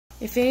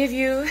If any of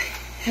you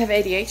have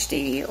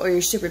ADHD or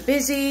you're super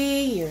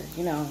busy,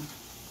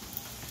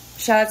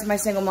 shout out to my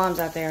single moms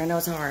out there. I know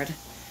it's hard.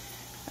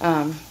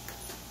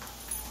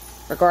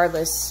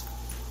 Regardless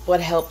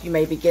what help you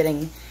may be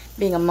getting,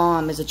 being a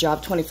mom is a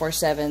job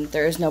 24/7.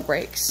 There is no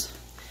breaks.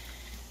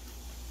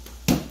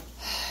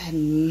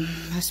 And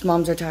most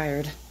moms are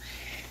tired.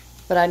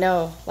 But I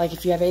know, like,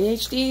 if you have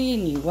ADHD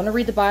and you want to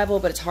read the Bible,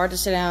 but it's hard to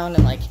sit down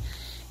and, like,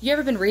 you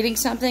ever been reading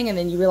something and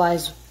then you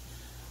realize,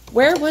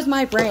 where was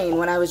my brain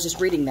when I was just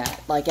reading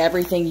that? Like,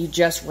 everything you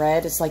just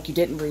read, it's like you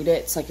didn't read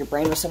it. It's like your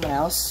brain was someone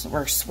else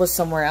or was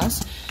somewhere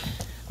else.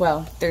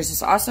 Well, there's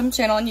this awesome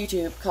channel on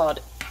YouTube called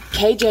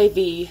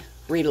KJV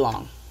Read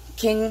Along.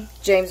 King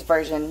James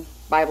Version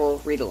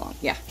Bible Read Along.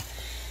 Yeah.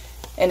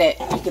 And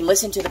you can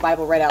listen to the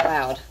Bible read out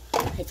loud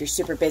if you're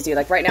super busy.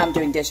 Like, right now I'm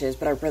doing dishes,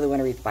 but I really want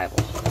to read the Bible.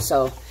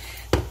 So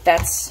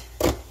that's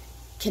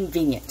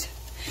convenient.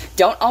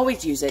 Don't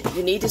always use it.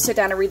 You need to sit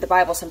down and read the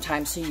Bible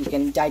sometimes so you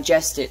can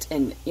digest it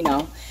and,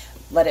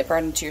 let it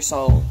burn into your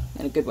soul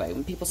in a good way.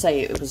 When people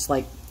say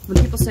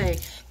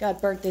God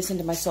burnt this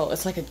into my soul,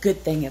 it's like a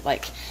good thing.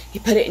 He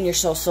put it in your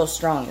soul so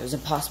strong it was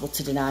impossible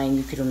to deny and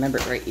you could remember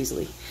it very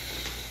easily.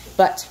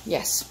 But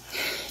yes,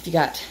 if you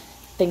got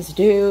things to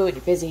do and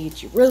you're busy,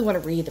 if you really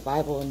want to read the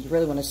Bible and you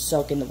really want to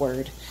soak in the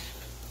Word,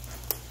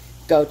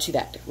 go to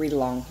that Read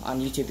Along on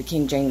YouTube, the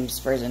King James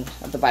Version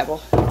of the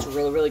Bible. It's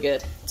really, really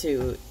good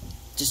to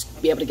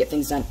just be able to get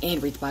things done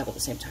and read the Bible at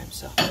the same time.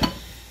 So,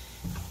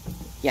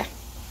 yeah,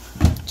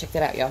 check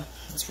that out, y'all.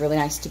 It's really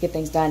nice to get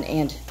things done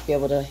and be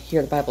able to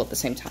hear the Bible at the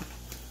same time.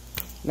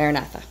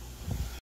 Maranatha.